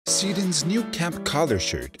Seadon's new camp collar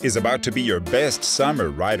shirt is about to be your best summer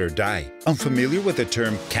ride or die. Unfamiliar with the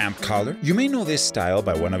term camp collar? You may know this style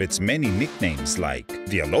by one of its many nicknames like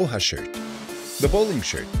the Aloha shirt, the bowling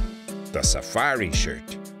shirt, the safari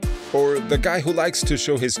shirt, or the guy who likes to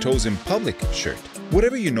show his toes in public shirt.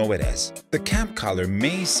 Whatever you know it as, the camp collar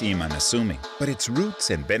may seem unassuming, but its roots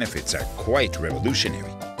and benefits are quite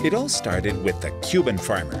revolutionary. It all started with the Cuban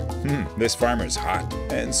farmer. This farmer's hot,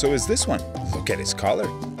 and so is this one. Look at his collar.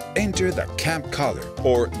 Enter the camp collar,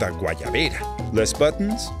 or the guayabera. Less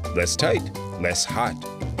buttons, less tight, less hot,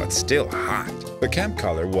 but still hot. The camp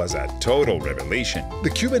collar was a total revelation. The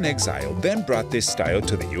Cuban exile then brought this style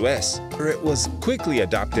to the US, where it was quickly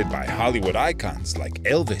adopted by Hollywood icons like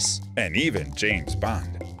Elvis and even James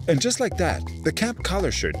Bond. And just like that, the camp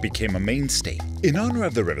collar shirt became a mainstay. In honor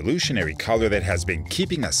of the revolutionary collar that has been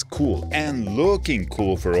keeping us cool and looking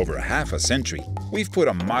cool for over half a century, we've put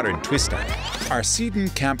a modern twist on it. Our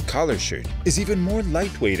Seadon camp collar shirt is even more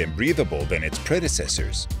lightweight and breathable than its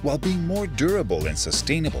predecessors, while being more durable and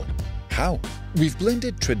sustainable. How? We've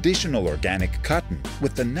blended traditional organic cotton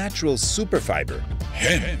with the natural superfiber,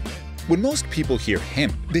 hemp. When most people hear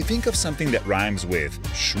hemp, they think of something that rhymes with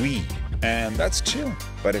shui, and that's chill,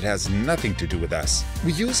 but it has nothing to do with us.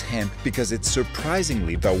 We use hemp because it's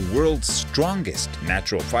surprisingly the world's strongest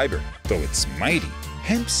natural fiber, though it's mighty.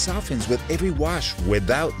 Hemp softens with every wash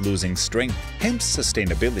without losing strength. Hemp's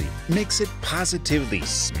sustainability makes it positively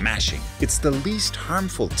smashing. It's the least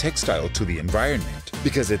harmful textile to the environment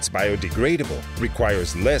because it's biodegradable,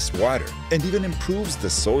 requires less water, and even improves the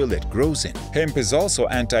soil it grows in. Hemp is also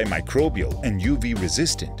antimicrobial and UV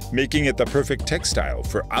resistant, making it the perfect textile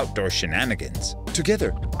for outdoor shenanigans.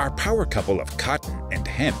 Together, our power couple of cotton and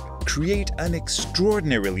hemp create an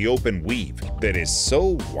extraordinarily open weave that is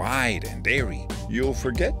so wide and airy, you'll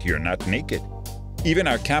forget you're not naked. Even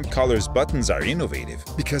our camp collar's buttons are innovative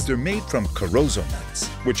because they're made from carozo nuts,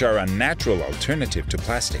 which are a natural alternative to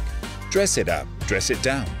plastic. Dress it up, dress it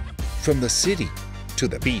down. From the city to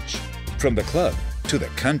the beach, from the club to the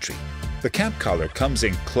country, the camp collar comes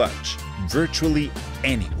in clutch virtually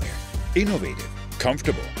anywhere. Innovative,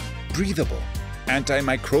 comfortable, breathable,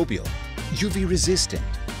 antimicrobial, UV resistant,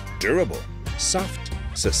 durable, soft,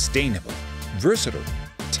 sustainable, versatile,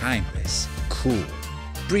 timeless, cool.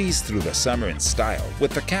 Breeze through the summer in style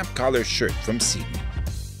with the camp collar shirt from Seadon.